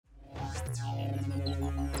Welcome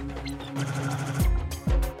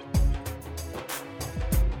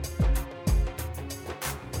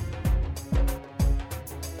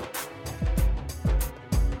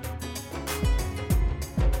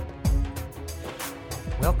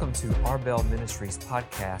to Arbel Ministries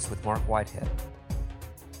podcast with Mark Whitehead.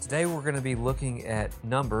 Today we're going to be looking at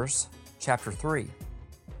Numbers chapter 3.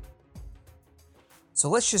 So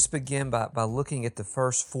let's just begin by looking at the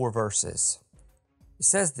first 4 verses. It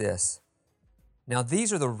says this, "Now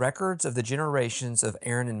these are the records of the generations of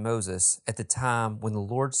Aaron and Moses at the time when the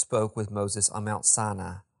Lord spoke with Moses on Mount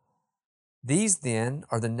Sinai. These then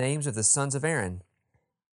are the names of the sons of Aaron: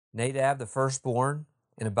 Nadab the firstborn,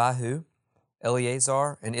 and Abihu,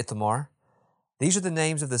 Eleazar, and Ithamar. These are the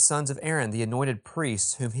names of the sons of Aaron, the anointed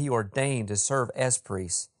priests, whom he ordained to serve as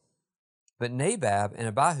priests. But Nadab and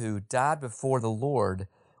Abihu died before the Lord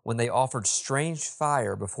when they offered strange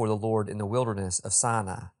fire before the Lord in the wilderness of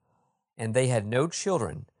Sinai. And they had no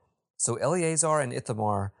children, so Eleazar and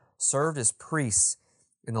Ithamar served as priests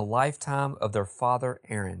in the lifetime of their father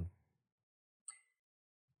Aaron."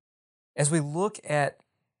 As we look at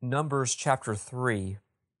Numbers chapter 3,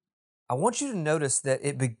 I want you to notice that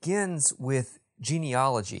it begins with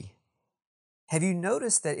genealogy. Have you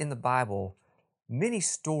noticed that in the Bible, many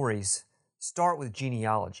stories start with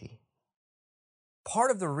genealogy?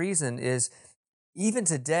 Part of the reason is, even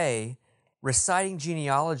today, reciting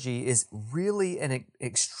genealogy is really an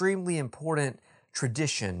extremely important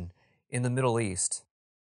tradition in the Middle East.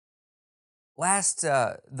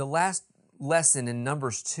 The last lesson in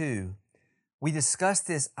Numbers 2, we discussed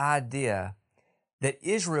this idea that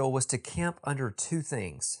Israel was to camp under 2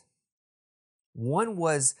 things. One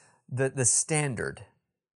was the standard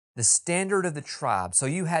of the tribe. So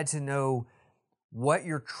you had to know what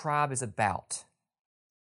your tribe is about,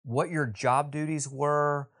 what your job duties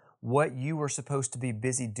were, what you were supposed to be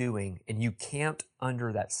busy doing, and you camped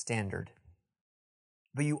under that standard.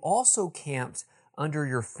 But you also camped under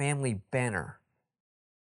your family banner.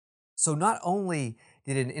 So not only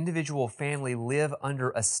did an individual family live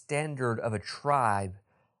under a standard of a tribe,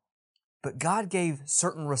 but God gave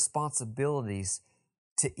certain responsibilities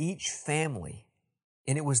to each family.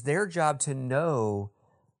 And it was their job to know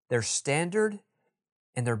their standard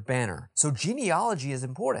and their banner. So genealogy is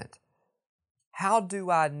important. How do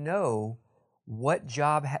I know what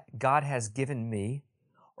job God has given me,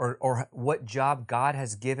 or what job God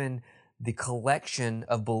has given the collection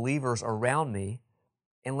of believers around me,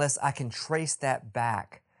 unless I can trace that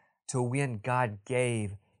back to when God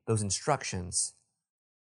gave those instructions?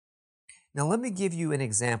 Now, let me give you an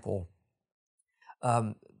example.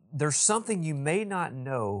 There's something you may not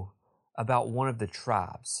know about one of the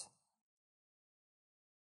tribes.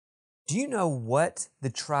 Do you know what the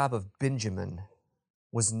tribe of Benjamin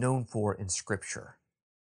was known for in Scripture?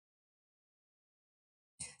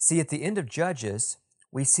 See, at the end of Judges,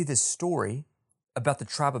 we see this story about the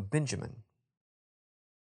tribe of Benjamin.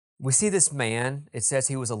 We see this man, it says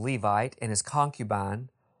he was a Levite, and his concubine,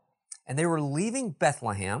 and they were leaving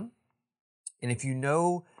Bethlehem. And if you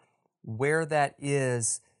know where that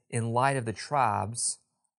is in light of the tribes,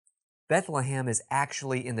 Bethlehem is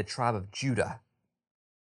actually in the tribe of Judah.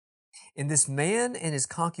 And this man and his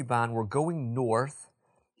concubine were going north,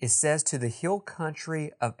 it says, to the hill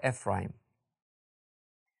country of Ephraim.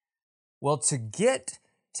 Well, to get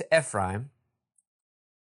to Ephraim,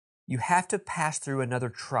 you have to pass through another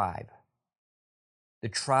tribe, the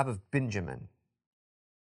tribe of Benjamin.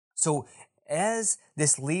 So as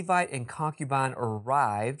this Levite and concubine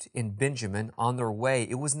arrived in Benjamin on their way,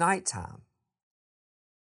 it was nighttime.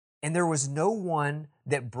 And there was no one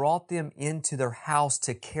that brought them into their house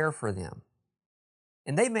to care for them.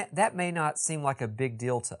 And that may not seem like a big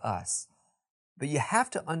deal to us, but you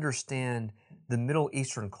have to understand the Middle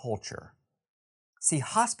Eastern culture. See,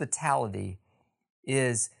 hospitality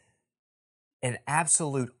is an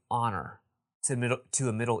absolute honor to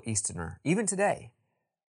a Middle Easterner, even today.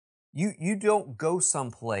 You don't go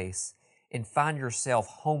someplace and find yourself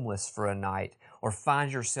homeless for a night or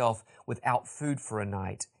find yourself without food for a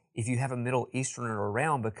night if you have a Middle Easterner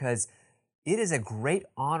around, because it is a great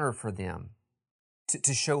honor for them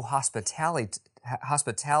to show hospitality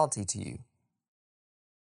to you.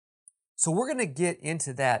 So we're going to get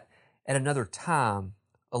into that at another time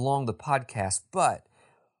along the podcast, but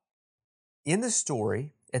in the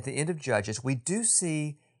story, at the end of Judges, we do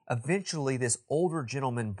see eventually this older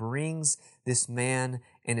gentleman brings this man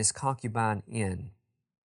and his concubine in.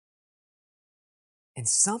 And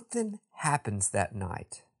something happens that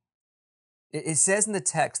night. It says in the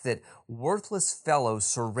text that worthless fellows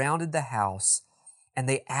surrounded the house and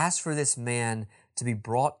they asked for this man to be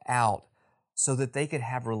brought out so that they could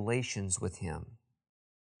have relations with him.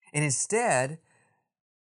 And instead,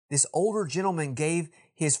 this older gentleman gave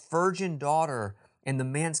his virgin daughter and the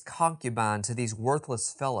man's concubine to these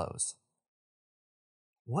worthless fellows.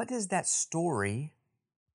 What does that story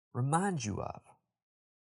remind you of?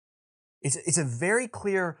 It's a very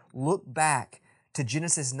clear look back to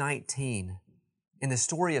Genesis 19 in the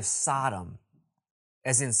story of Sodom,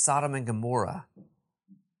 as in Sodom and Gomorrah.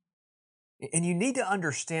 And you need to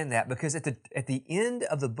understand that because at the end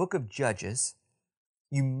of the book of Judges,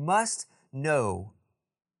 you must know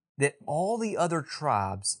that all the other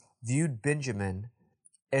tribes viewed Benjamin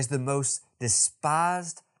as the most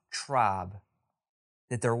despised tribe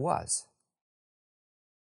that there was.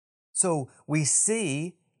 So we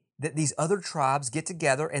see that these other tribes get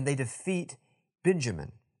together and they defeat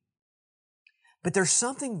Benjamin. But there's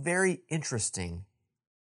something very interesting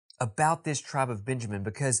about this tribe of Benjamin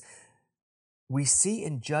because we see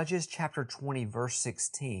in Judges chapter 20, verse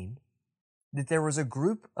 16, that there was a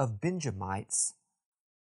group of Benjamites,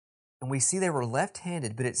 and we see they were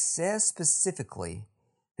left-handed, but it says specifically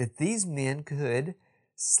that these men could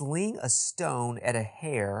sling a stone at a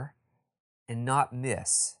hare and not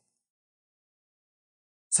miss.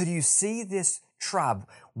 So do you see this tribe?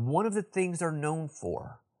 One of the things they're known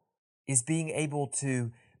for is being able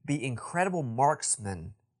to be incredible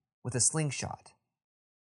marksmen with a slingshot.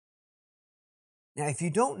 Now, if you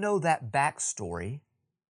don't know that backstory,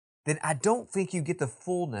 then I don't think you get the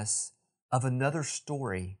fullness of another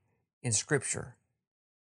story in Scripture.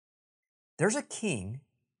 There's a king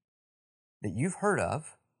that you've heard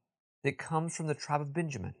of that comes from the tribe of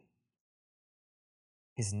Benjamin.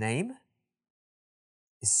 His name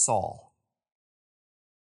is Saul.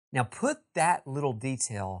 Now put that little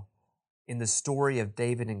detail in the story of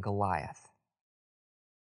David and Goliath.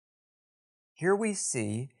 Here we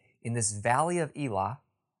see in this valley of Elah,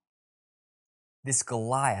 this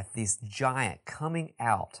Goliath, this giant coming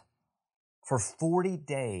out for 40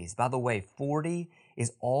 days. By the way, 40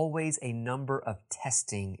 is always a number of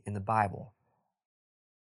testing in the Bible.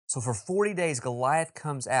 So for 40 days, Goliath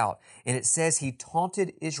comes out, and it says he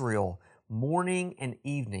taunted Israel morning and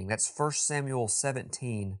evening. That's 1 Samuel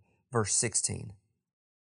 17, verse 16.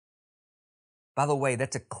 By the way,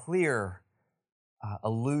 that's a clear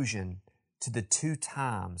allusion to the two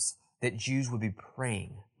times that Jews would be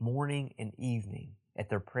praying, morning and evening, at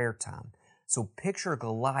their prayer time. So picture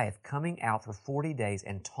Goliath coming out for 40 days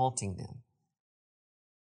and taunting them.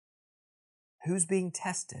 Who's being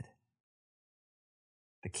tested?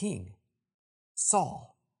 The king,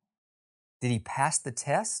 Saul. Did he pass the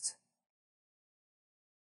test?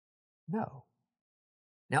 No.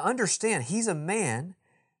 Now understand, he's a man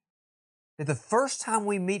that the first time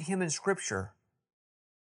we meet him in Scripture,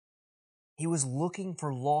 he was looking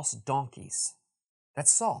for lost donkeys.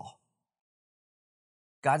 That's Saul.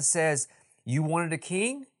 God says, you wanted a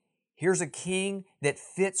king? Here's a king that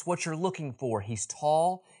fits what you're looking for. He's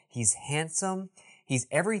tall, he's handsome, he's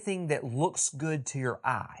everything that looks good to your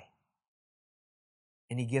eye.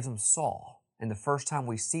 And he gives him Saul. And the first time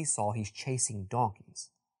we see Saul, he's chasing donkeys.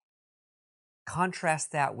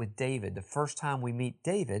 Contrast that with David. The first time we meet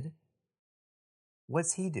David,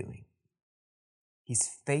 what's he doing? He's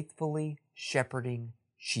faithfully shepherding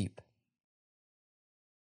sheep.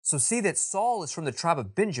 So see that Saul is from the tribe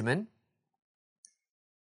of Benjamin,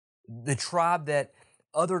 the tribe that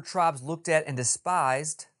other tribes looked at and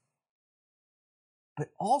despised, but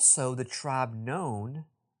also the tribe known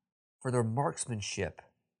for their marksmanship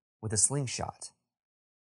with a slingshot.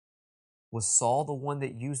 Was Saul the one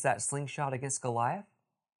that used that slingshot against Goliath?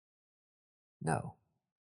 No.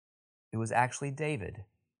 It was actually David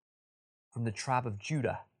from the tribe of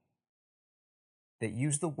Judah that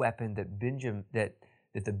used the weapon that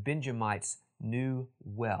the Benjamites knew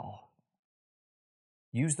well.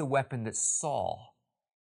 Used the weapon that Saul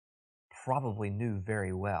probably knew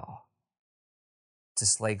very well to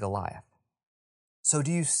slay Goliath. So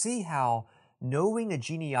do you see how knowing a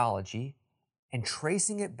genealogy and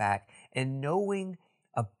tracing it back and knowing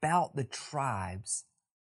about the tribes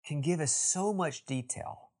can give us so much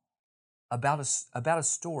detail about a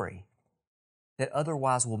story that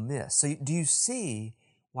otherwise we'll miss? So do you see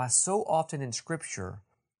why so often in Scripture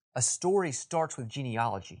a story starts with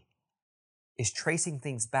genealogy? It's tracing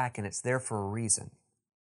things back, and it's there for a reason.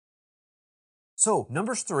 So,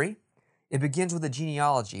 Numbers 3, it begins with a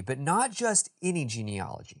genealogy, but not just any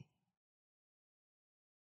genealogy.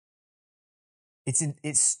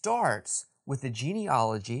 It starts with the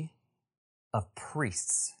genealogy of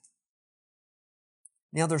priests.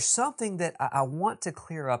 Now, there's something that I want to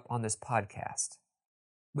clear up on this podcast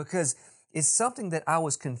because it's something that I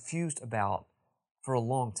was confused about for a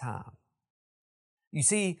long time. You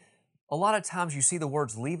see, a lot of times you see the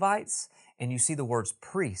words Levites and you see the words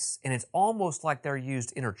priests, and it's almost like they're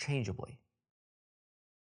used interchangeably.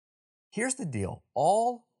 Here's the deal.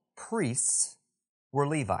 All priests were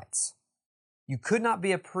Levites. You could not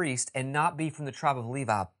be a priest and not be from the tribe of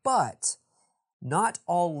Levi, but not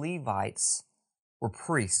all Levites were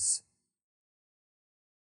priests.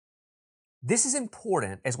 This is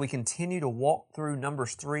important as we continue to walk through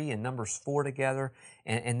Numbers 3 and Numbers 4 together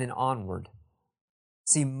and then onward.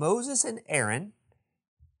 See, Moses and Aaron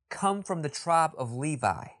come from the tribe of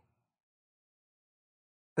Levi.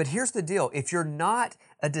 But here's the deal. If you're not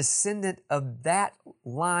a descendant of that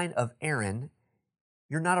line of Aaron,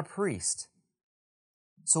 you're not a priest.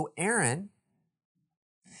 So Aaron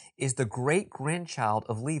is the great-grandchild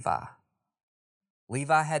of Levi.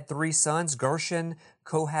 Levi had 3 sons, Gershon,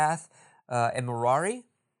 Kohath, and Merari.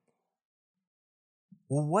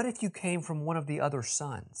 Well, what if you came from one of the other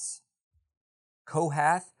sons?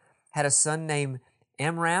 Kohath had a son named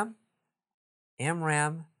Amram.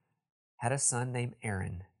 Amram had a son named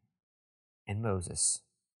Aaron and Moses.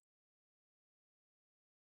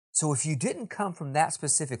 So if you didn't come from that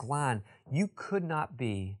specific line, you could not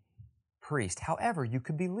be priest. However, you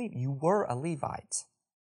could be you were a Levite.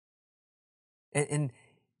 And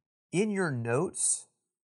in your notes,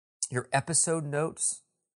 your episode notes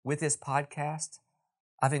with this podcast,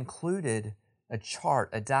 I've included a chart,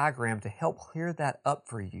 a diagram to help clear that up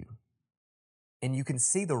for you. And you can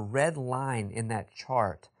see the red line in that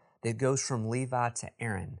chart that goes from Levi to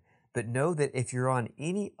Aaron. But know that if you're on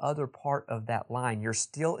any other part of that line, you're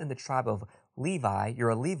still in the tribe of Levi, you're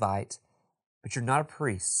a Levite, but you're not a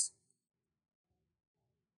priest.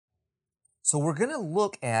 So we're going to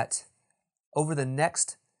look at, over the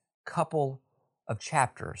next couple of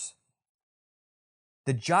chapters,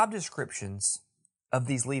 the job descriptions of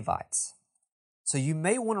these Levites. So you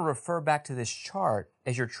may want to refer back to this chart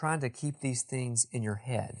as you're trying to keep these things in your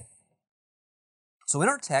head. So in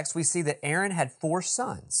our text, we see that Aaron had 4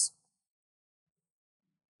 sons.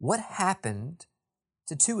 What happened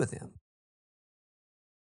to 2 of them?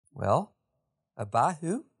 Well,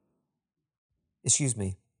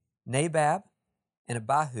 Nadab and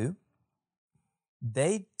Abihu,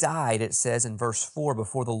 they died, it says in verse 4,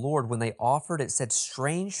 before the Lord when they offered, it said,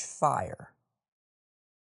 strange fire.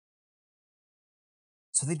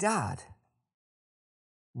 So they died.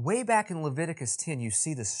 Way back in Leviticus 10, you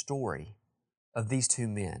see the story of these 2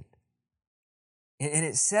 men. And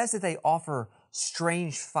it says that they offer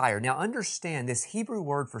strange fire. Now understand, this Hebrew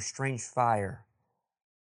word for strange fire,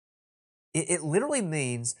 it literally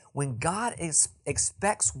means when God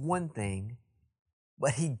expects one thing,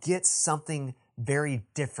 but he gets something very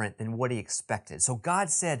different than what he expected. So God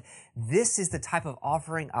said, this is the type of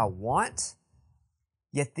offering I want,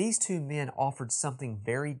 yet these 2 men offered something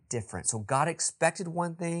very different. So God expected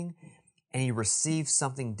one thing, and he received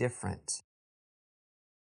something different.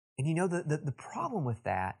 And you know, the problem with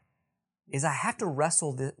that is I have to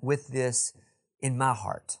wrestle with this in my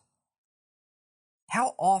heart.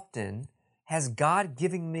 How often has God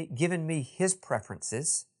given me his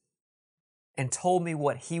preferences and told me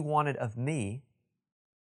what he wanted of me,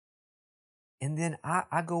 and then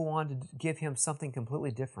I go on to give him something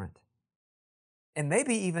completely different? And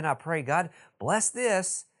maybe even I pray, God, bless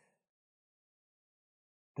this,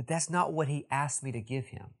 but that's not what he asked me to give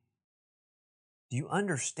him. Do you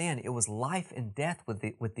understand? It was life and death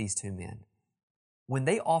with these 2 men. When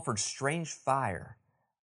they offered strange fire,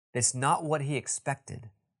 that's not what he expected.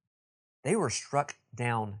 They were struck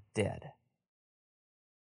down dead.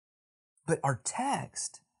 But our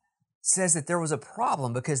text says that there was a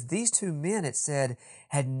problem because these 2 men, it said,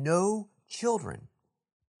 had no children.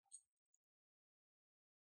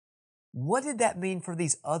 What did that mean for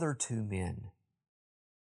these other 2 men?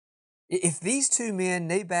 If these 2 men,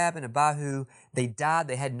 Nadab and Abihu, they died,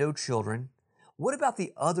 they had no children, what about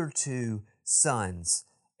the other 2 sons,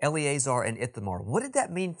 Eleazar and Ithamar? What did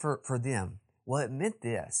that mean for them? Well, it meant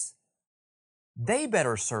this. They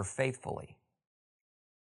better serve faithfully.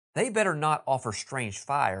 They better not offer strange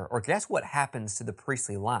fire, or guess what happens to the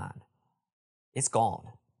priestly line? It's gone.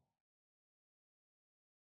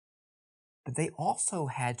 But they also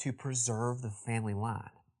had to preserve the family line.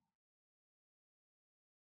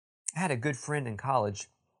 I had a good friend in college,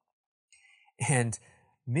 and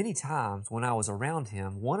many times when I was around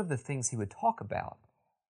him, one of the things he would talk about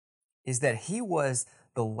is that he was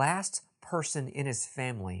the last person in his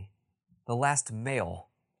family, the last male,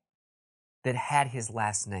 that had his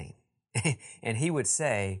last name. And he would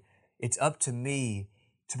say, it's up to me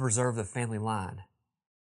to preserve the family line.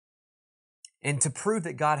 And to prove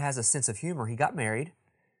that God has a sense of humor, he got married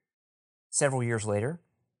several years later.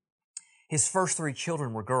 His first three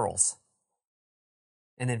children were girls.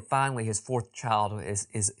 And then finally, his fourth child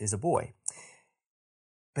is a boy.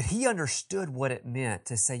 But he understood what it meant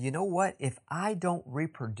to say, you know what? If I don't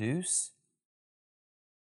reproduce,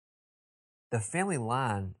 the family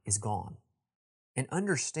line is gone. And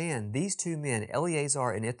understand, these two men,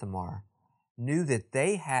 Eleazar and Ithamar, knew that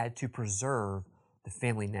they had to preserve the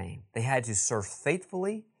family name. They had to serve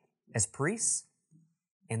faithfully as priests,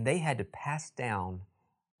 and they had to pass down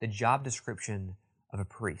the job description of a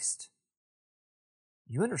priest.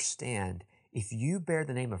 You understand, if you bear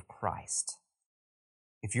the name of Christ,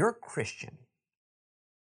 if you're a Christian,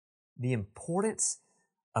 the importance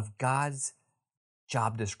of God's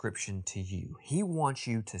job description to you. He wants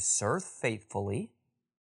you to serve faithfully,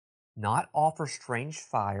 not offer strange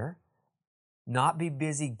fire, not be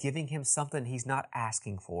busy giving him something he's not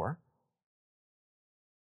asking for,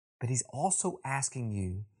 but he's also asking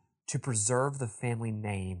you to preserve the family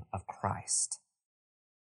name of Christ.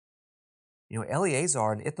 You know,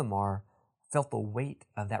 Eleazar and Ithamar felt the weight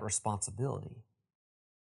of that responsibility.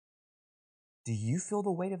 Do you feel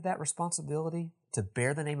the weight of that responsibility to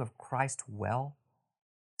bear the name of Christ well,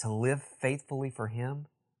 to live faithfully for him,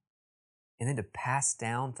 and then to pass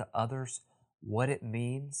down to others what it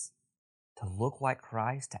means to look like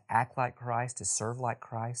Christ, to act like Christ, to serve like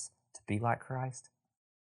Christ, to be like Christ?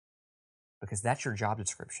 Because that's your job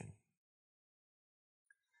description.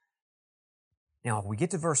 Now, we get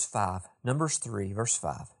to verse 5, Numbers 3, verse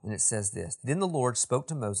 5, and it says this, Then the Lord spoke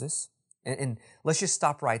to Moses, and let's just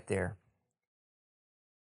stop right there.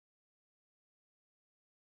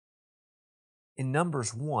 In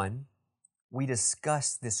Numbers 1, we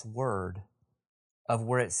discussed this word of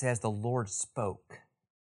where it says the Lord spoke.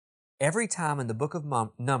 Every time in the book of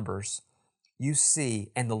Numbers, you see,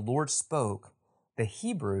 and the Lord spoke, the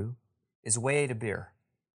Hebrew is way to beer.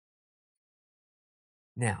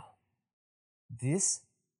 Now, this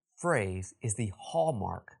phrase is the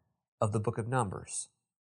hallmark of the book of Numbers.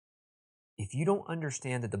 If you don't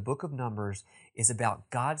understand that the book of Numbers is about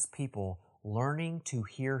God's people learning to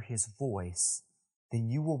hear his voice, then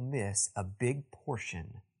you will miss a big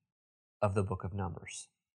portion of the book of Numbers.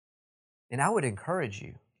 And I would encourage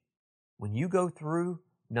you, when you go through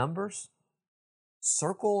Numbers,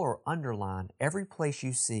 circle or underline every place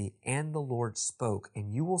you see, and the Lord spoke,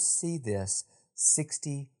 and you will see this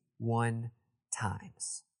 61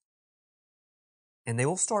 times. And they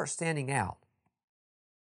will start standing out.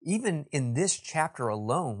 Even in this chapter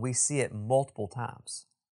alone, we see it multiple times.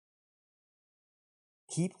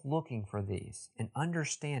 Keep looking for these and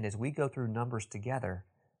understand as we go through Numbers together,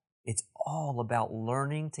 it's all about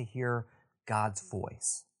learning to hear God's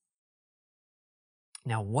voice.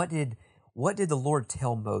 Now, what did the Lord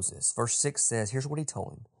tell Moses? Verse 6 says, here's what he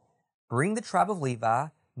told him. Bring the tribe of Levi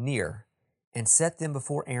near and set them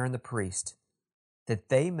before Aaron the priest, that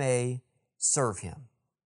they may serve him.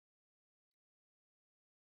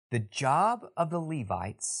 The job of the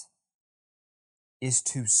Levites is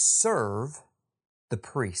to serve the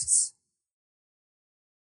priests.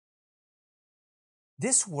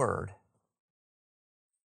 This word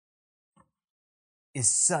is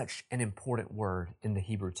such an important word in the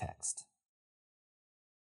Hebrew text.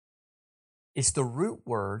 It's the root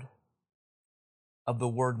word of the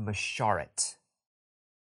word mesharet.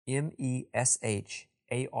 Mesharat.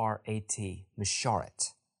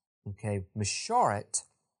 Mesharet. Okay, mesharet.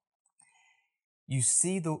 You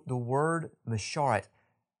see the word mesharet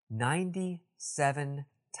 97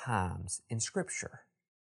 times in Scripture.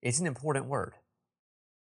 It's an important word.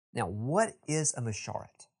 Now, what is a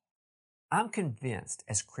mesharet? I'm convinced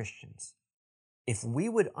as Christians, if we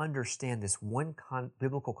would understand this one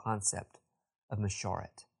biblical concept of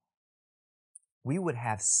mesharet, we would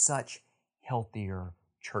have such healthier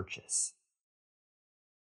churches.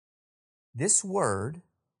 This word,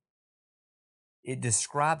 it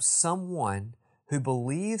describes someone who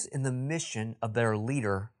believes in the mission of their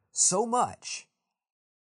leader so much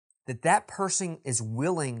that that person is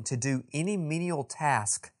willing to do any menial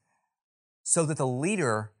task so that the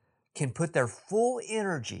leader can put their full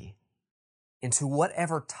energy into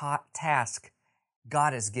whatever task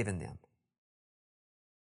God has given them.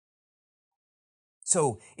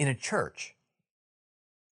 So in a church,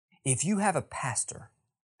 if you have a pastor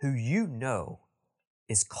who you know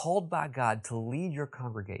is called by God to lead your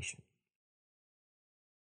congregation,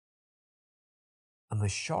 a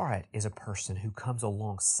mesharet is a person who comes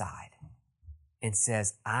alongside and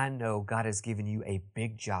says, I know God has given you a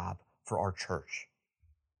big job for our church.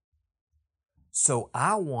 So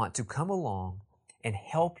I want to come along and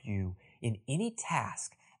help you in any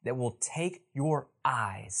task that will take your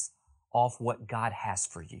eyes off what God has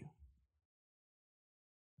for you.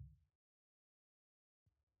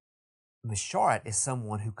 Masharat is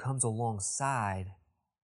someone who comes alongside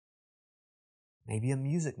maybe a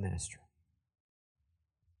music minister.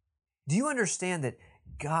 Do you understand that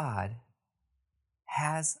God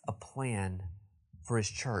has a plan for His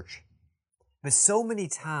church? But so many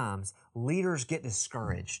times, leaders get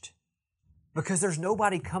discouraged because there's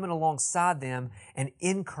nobody coming alongside them and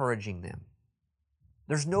encouraging them.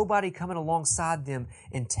 There's nobody coming alongside them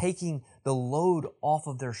and taking the load off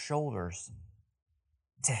of their shoulders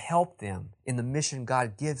to help them in the mission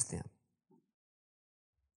God gives them.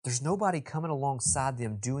 There's nobody coming alongside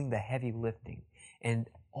them doing the heavy lifting. And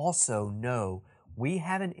also know we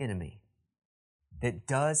have an enemy that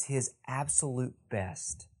does his absolute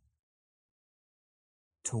best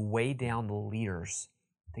to weigh down the leaders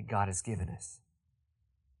that God has given us.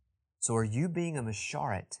 So are you being a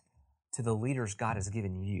masharet to the leaders God has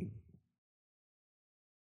given you?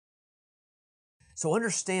 So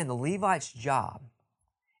understand the Levite's job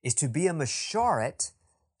is to be a masharet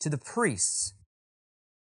to the priests.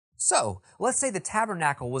 So let's say the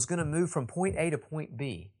tabernacle was going to move from point A to point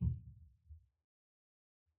B.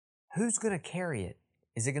 Who's going to carry it?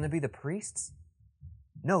 Is it going to be the priests?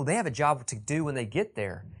 No, they have a job to do when they get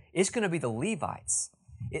there. It's going to be the Levites.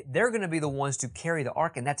 They're going to be the ones to carry the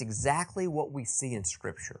ark, and that's exactly what we see in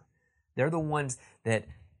Scripture. They're the ones that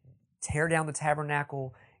tear down the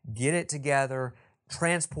tabernacle, get it together,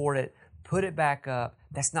 transport it, put it back up.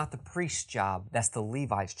 That's not the priest's job. That's the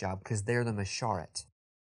Levite's job because they're the masharet.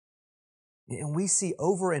 And we see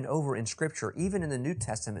over and over in Scripture, even in the New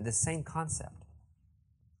Testament, the same concept.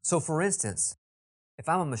 So for instance, if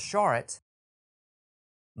I'm a masharet,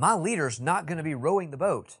 my leader's not going to be rowing the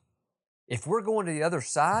boat. If we're going to the other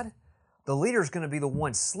side, the leader's going to be the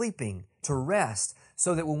one sleeping to rest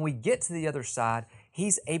so that when we get to the other side,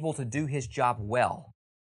 he's able to do his job well.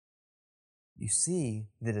 You see,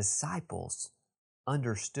 the disciples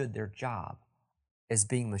understood their job as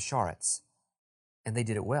being masharets, and they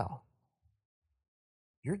did it well.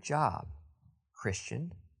 Your job,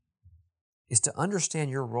 Christian, is to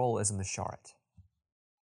understand your role as a masharet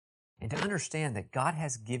and to understand that God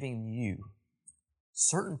has given you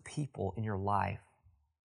certain people in your life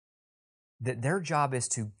that their job is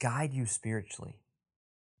to guide you spiritually.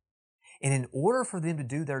 And in order for them to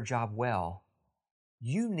do their job well,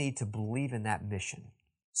 you need to believe in that mission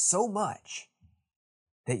so much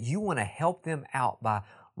that you want to help them out by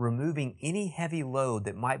removing any heavy load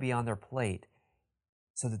that might be on their plate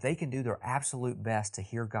so that they can do their absolute best to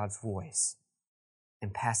hear God's voice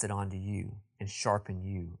and pass it on to you and sharpen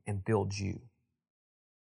you and build you.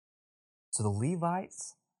 So the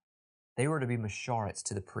Levites, they were to be masharets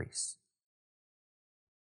to the priests.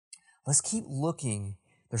 Let's keep looking.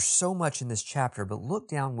 There's so much in this chapter, but look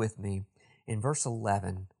down with me in verse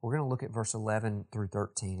 11. We're going to look at verse 11 through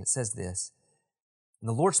 13. It says this, "And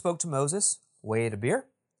the Lord spoke to Moses, way at a beer,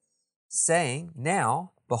 saying,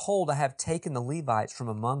 Now, behold, I have taken the Levites from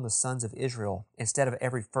among the sons of Israel, instead of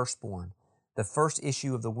every firstborn, the first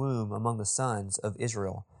issue of the womb among the sons of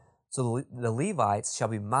Israel. So the Levites shall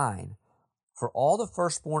be mine, for all the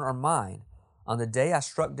firstborn are mine. On the day I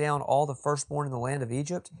struck down all the firstborn in the land of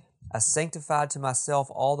Egypt, I sanctified to myself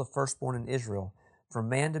all the firstborn in Israel. From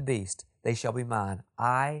man to beast, they shall be mine.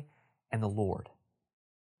 I am the Lord."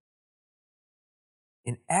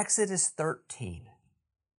 In Exodus 13,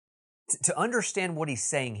 to understand what he's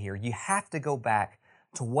saying here, you have to go back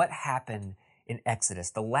to what happened in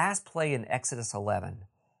Exodus. The last plague in Exodus 11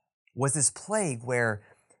 was this plague where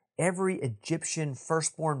every Egyptian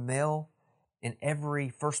firstborn male and every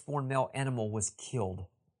firstborn male animal was killed.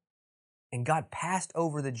 And God passed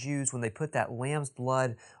over the Jews when they put that lamb's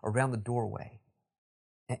blood around the doorway.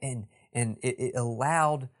 And it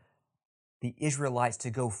allowed the Israelites to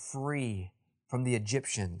go free from the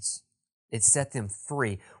Egyptians. It set them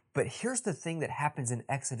free. But here's the thing that happens in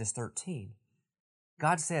Exodus 13.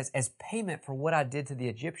 God says, as payment for what I did to the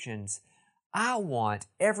Egyptians, I want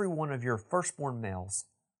every one of your firstborn males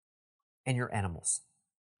and your animals.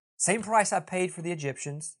 Same price I paid for the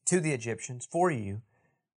Egyptians, to the Egyptians, for you.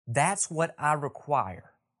 That's what I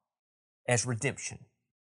require as redemption.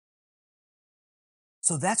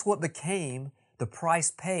 So that's what became the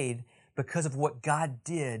price paid because of what God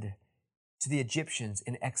did to the Egyptians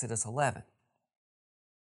in Exodus 11.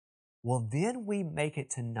 Well, then we make it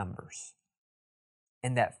to Numbers,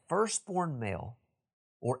 and that firstborn male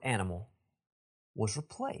or animal was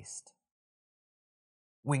replaced.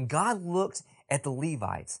 When God looked at the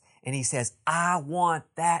Levites and he says, I want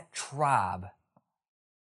that tribe,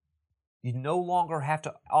 you no longer have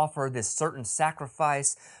to offer this certain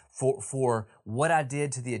sacrifice for what I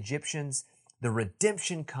did to the Egyptians. The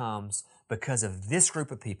redemption comes because of this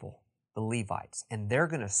group of people. the Levites, and they're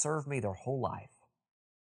going to serve me their whole life.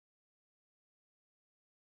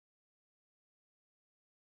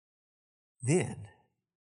 Then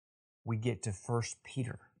we get to 1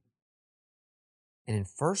 Peter. And in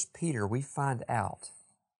 1 Peter, we find out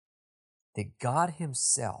that God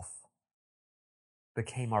Himself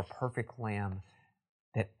became our perfect lamb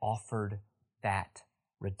that offered that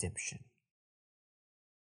redemption.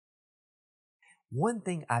 One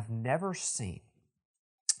thing I've never seen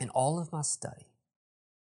in all of my study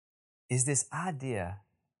is this idea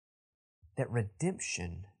that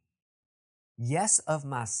redemption, yes, of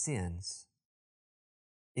my sins,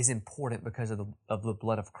 is important because of the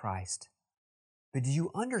blood of Christ. But do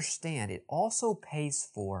you understand it also pays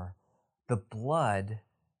for the blood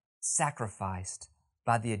sacrificed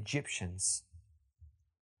by the Egyptians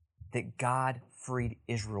that God freed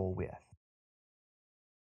Israel with?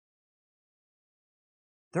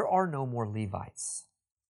 There are no more Levites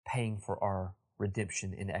paying for our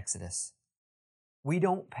redemption in Exodus. We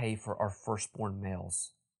don't pay for our firstborn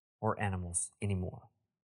males or animals anymore.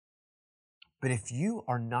 But if you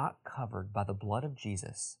are not covered by the blood of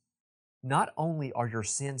Jesus, not only are your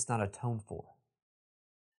sins not atoned for,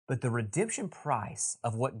 but the redemption price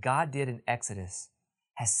of what God did in Exodus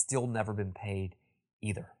has still never been paid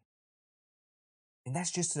either. And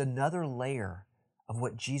that's just another layer of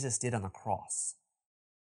what Jesus did on the cross.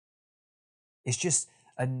 It's just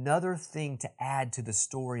another thing to add to the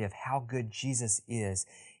story of how good Jesus is.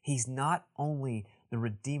 He's not only the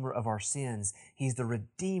Redeemer of our sins, He's the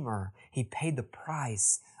Redeemer. He paid the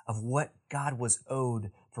price of what God was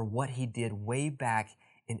owed for what He did way back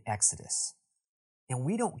in Exodus. And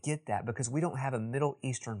we don't get that because we don't have a Middle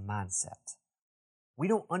Eastern mindset. We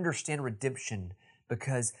don't understand redemption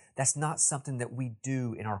because that's not something that we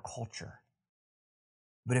do in our culture.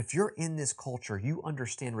 But if you're in this culture, you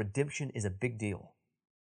understand redemption is a big deal.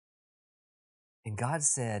 And God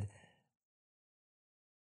said,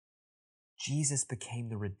 Jesus became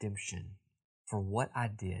the redemption for what I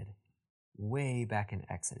did way back in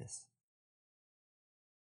Exodus.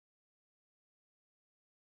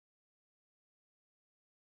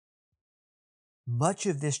 Much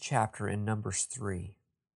of this chapter in Numbers 3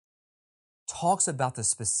 talks about the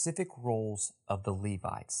specific roles of the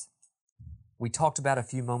Levites. We talked about a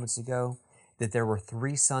few moments ago that there were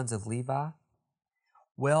 3 sons of Levi.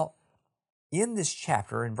 Well, in this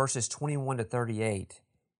chapter, in verses 21 to 38,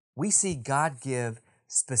 we see God give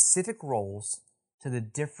specific roles to the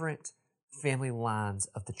different family lines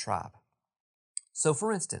of the tribe. So,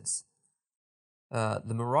 for instance, the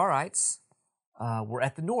Merarites were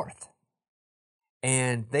at the north,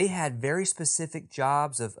 and they had very specific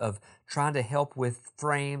jobs of trying to help with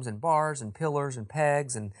frames and bars and pillars and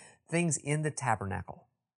pegs and things in the tabernacle.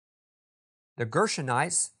 The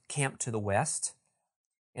Gershonites camped to the west,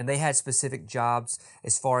 and they had specific jobs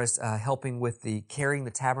as far as helping with the carrying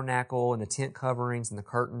the tabernacle and the tent coverings and the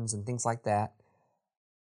curtains and things like that.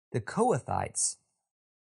 The Kohathites,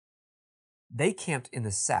 they camped in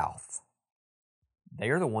the south. They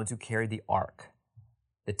are the ones who carried the ark,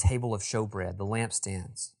 the table of showbread, the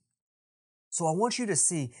lampstands. So I want you to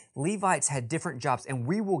see Levites had different jobs, and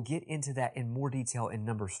we will get into that in more detail in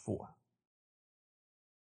Numbers 4.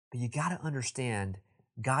 But you got to understand,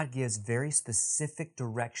 God gives very specific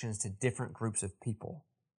directions to different groups of people.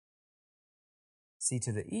 See,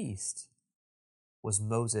 to the east was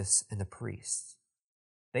Moses and the priests.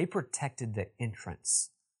 They protected the entrance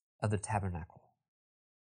of the tabernacle.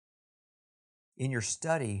 In your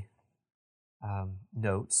study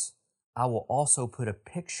notes, I will also put a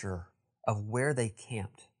picture of where they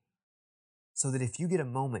camped so that if you get a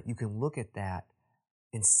moment, you can look at that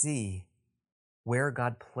and see where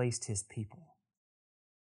God placed His people.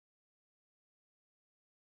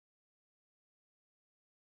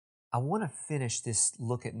 I want to finish this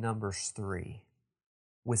look at Numbers 3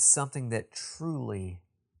 with something that truly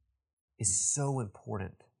is so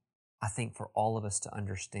important, I think, for all of us to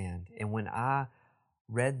understand. And when I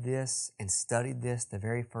read this and studied this the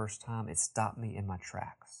very first time, it stopped me in my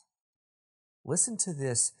tracks. Listen to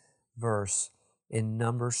this verse in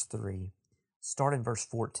Numbers 3. Start in verse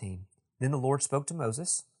 14. Then the Lord spoke to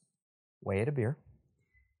Moses, way at a beer,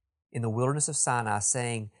 in the wilderness of Sinai,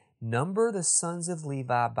 saying, "Number the sons of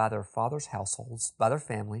Levi by their fathers' households, by their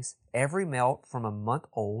families, every male from a month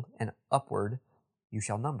old and upward you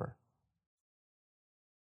shall number."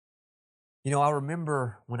 You know, I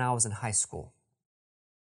remember when I was in high school,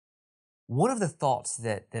 one of the thoughts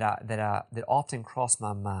that often crossed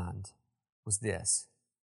my mind was this: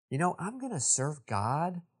 you know, I'm going to serve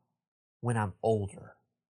God when I'm older.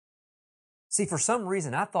 See, for some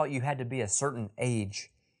reason, I thought you had to be a certain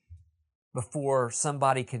age before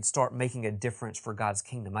somebody can start making a difference for God's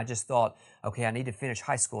kingdom. I just thought, okay, I need to finish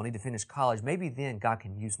high school, I need to finish college. Maybe then God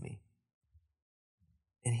can use me.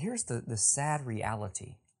 And here's the sad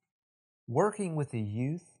reality. Working with the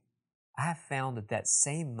youth, I have found that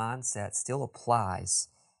same mindset still applies.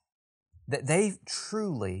 That they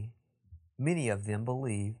truly, many of them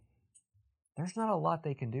believe there's not a lot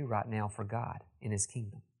they can do right now for God in His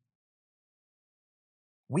kingdom.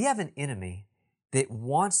 We have an enemy that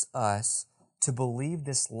wants us to believe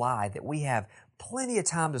this lie that we have plenty of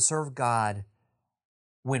time to serve God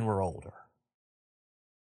when we're older.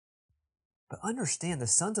 But understand, the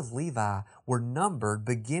sons of Levi were numbered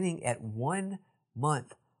beginning at 1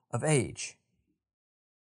 month of age.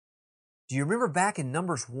 Do you remember back in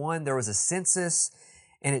Numbers 1, there was a census,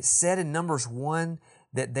 and it said in Numbers 1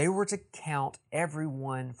 that they were to count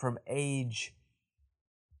everyone from age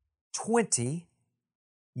 20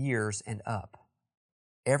 years and up.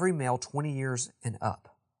 Every male 20 years and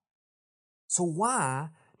up. So why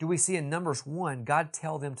do we see in Numbers 1, God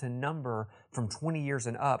tell them to number from 20 years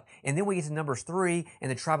and up? And then we get to Numbers 3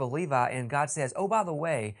 and the tribe of Levi, and God says, oh, by the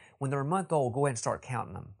way, when they're a month old, go ahead and start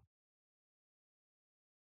counting them.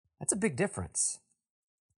 That's a big difference.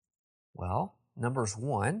 Well, Numbers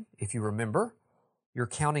 1, if you remember, you're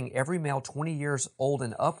counting every male 20 years old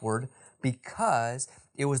and upward because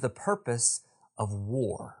it was the purpose of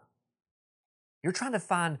war. You're trying to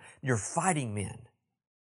find your fighting men.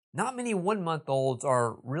 Not many 1 month olds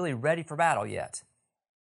are really ready for battle yet.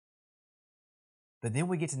 But then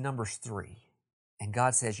we get to Numbers 3, and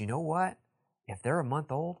God says, you know what? If they're a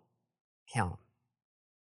month old, count them.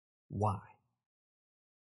 Why?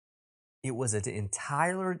 It was an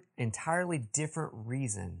entirely different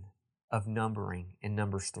reason of numbering in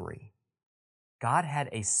Numbers 3. God had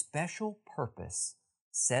a special purpose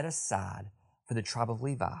set aside for the tribe of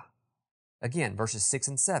Levi. Again, verses 6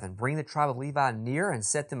 and 7. Bring the tribe of Levi near and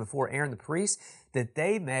set them before Aaron the priest, that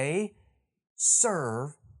they may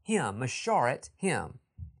serve him, masharet him.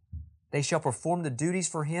 They shall perform the duties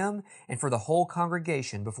for him and for the whole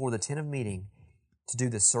congregation before the tent of meeting to do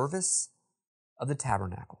the service of the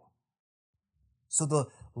tabernacle. So the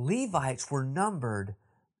Levites were numbered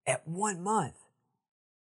at 1 month.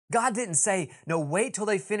 God didn't say, no, wait till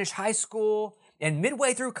they finish high school and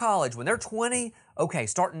midway through college, when they're 20, okay,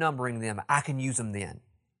 start numbering them. I can use them then.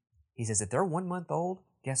 He says, if they're 1 month old,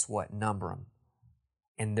 guess what? Number them.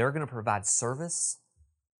 And they're going to provide service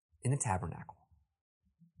in the tabernacle.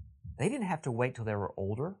 They didn't have to wait till they were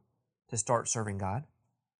older to start serving God.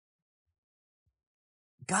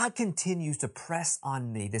 God continues to press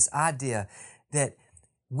on me this idea that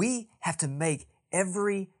we have to make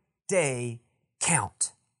every day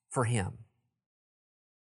count for Him.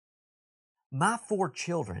 My 4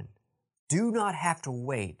 children do not have to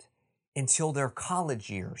wait until their college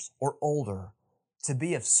years or older to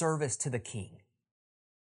be of service to the King.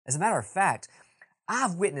 As a matter of fact,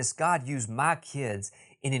 I've witnessed God use my kids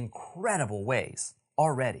in incredible ways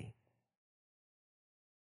already.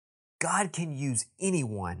 God can use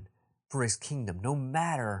anyone for His kingdom, no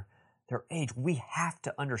matter their age. We have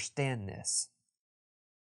to understand this.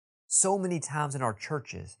 So many times in our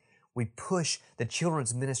churches, we push the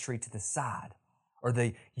children's ministry to the side or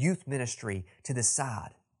the youth ministry to the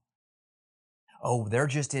side. Oh, they're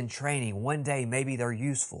just in training. One day maybe they're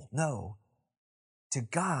useful. No. To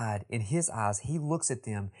God, in His eyes, He looks at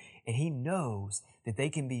them and He knows that they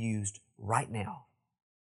can be used right now.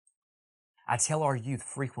 I tell our youth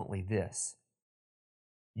frequently this: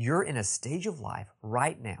 you're in a stage of life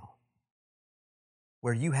right now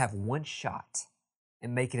where you have one shot at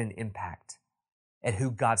making an impact at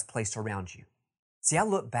who God's placed around you. See, I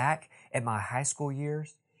look back at my high school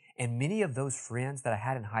years, and many of those friends that I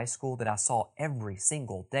had in high school that I saw every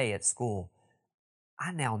single day at school,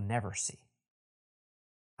 I now never see.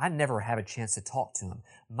 I never have a chance to talk to them.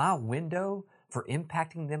 My window for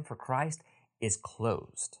impacting them for Christ is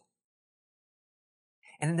closed.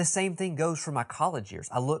 And then the same thing goes for my college years.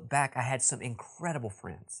 I look back, I had some incredible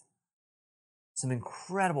friends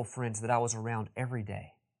that I was around every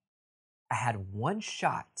day. I had one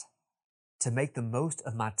shot to make the most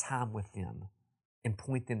of my time with them and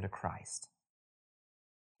point them to Christ.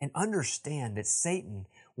 And understand that Satan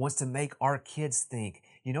wants to make our kids think,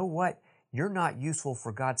 you know what? You're not useful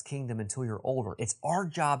for God's kingdom until you're older. It's our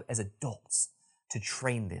job as adults to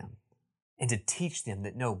train them and to teach them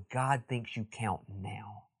that no, God thinks you count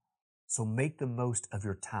now. So make the most of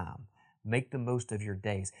your time. Make the most of your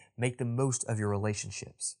days. Make the most of your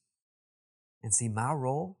relationships. And see, my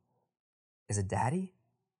role as a daddy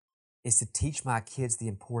is to teach my kids the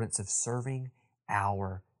importance of serving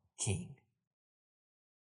our King.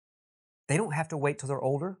 They don't have to wait till they're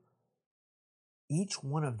older. each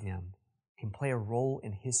one of them can play a role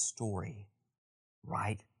in His story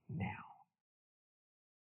right now.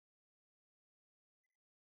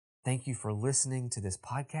 Thank you for listening to this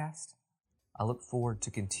podcast. I look forward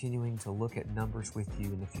to continuing to look at Numbers with you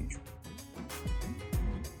in the future.